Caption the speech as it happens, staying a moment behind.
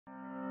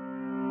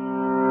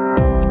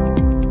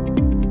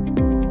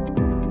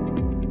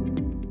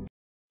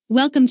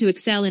Welcome to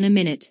Excel in a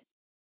minute.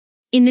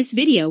 In this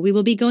video we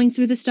will be going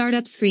through the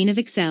startup screen of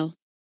Excel.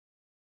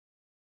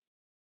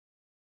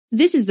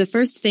 This is the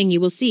first thing you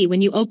will see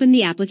when you open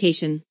the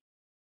application.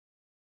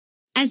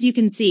 As you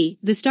can see,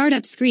 the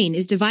startup screen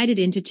is divided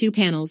into two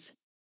panels.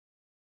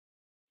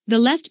 The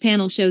left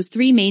panel shows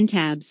three main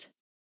tabs: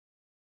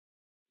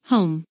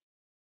 Home,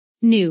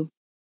 New,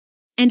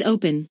 and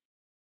Open.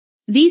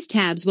 These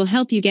tabs will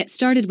help you get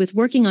started with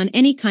working on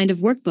any kind of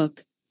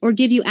workbook, or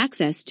give you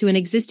access to an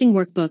existing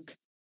workbook.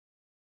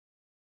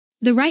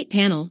 The right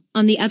panel,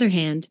 on the other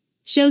hand,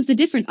 shows the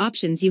different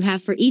options you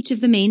have for each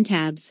of the main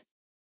tabs.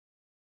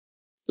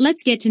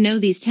 Let's get to know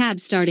these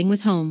tabs, starting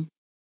with Home.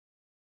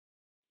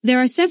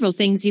 There are several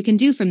things you can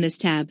do from this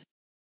tab.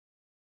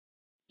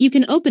 You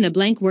can open a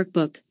blank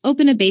workbook,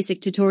 open a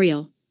basic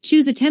tutorial,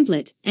 choose a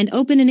template, and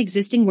open an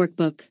existing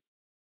workbook.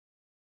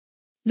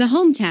 The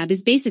Home tab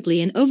is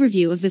basically an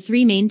overview of the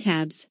three main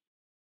tabs.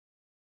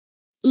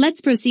 Let's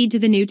proceed to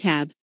the New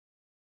tab.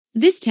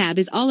 This tab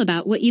is all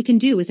about what you can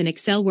do with an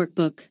Excel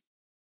workbook.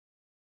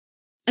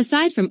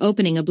 Aside from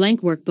opening a blank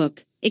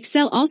workbook,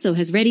 Excel also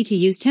has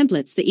ready-to-use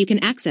templates that you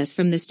can access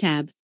from this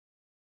tab.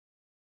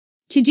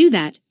 To do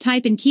that,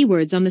 type in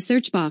keywords on the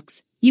search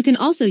box. You can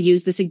also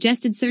use the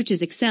suggested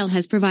searches Excel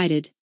has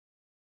provided.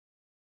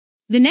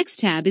 The next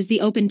tab is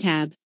the Open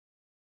tab.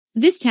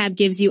 This tab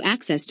gives you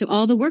access to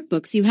all the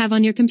workbooks you have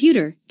on your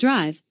computer,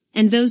 drive,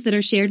 and those that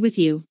are shared with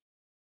you.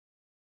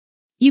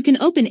 You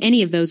can open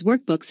any of those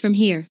workbooks from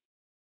here.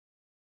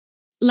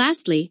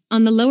 Lastly,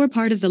 on the lower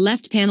part of the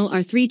left panel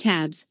are three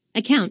tabs: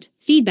 Account,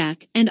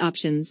 Feedback, and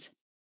Options.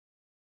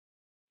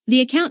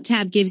 The Account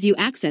tab gives you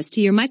access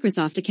to your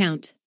Microsoft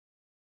account.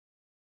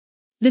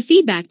 The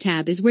Feedback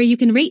tab is where you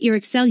can rate your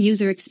Excel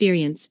user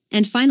experience,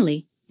 and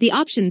finally, the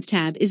Options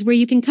tab is where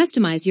you can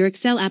customize your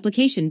Excel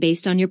application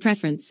based on your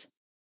preference.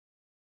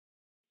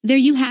 There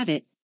you have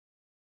it.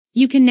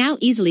 You can now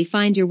easily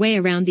find your way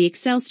around the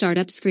Excel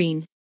startup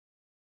screen.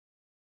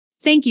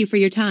 Thank you for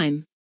your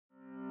time.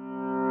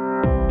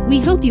 We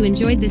hope you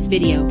enjoyed this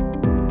video.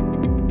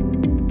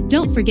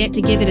 Don't forget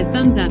to give it a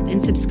thumbs up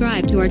and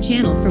subscribe to our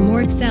channel for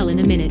more Excel in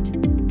a minute.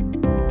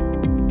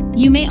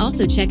 You may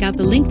also check out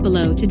the link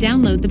below to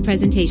download the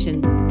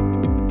presentation.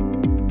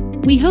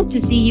 We hope to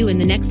see you in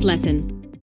the next lesson.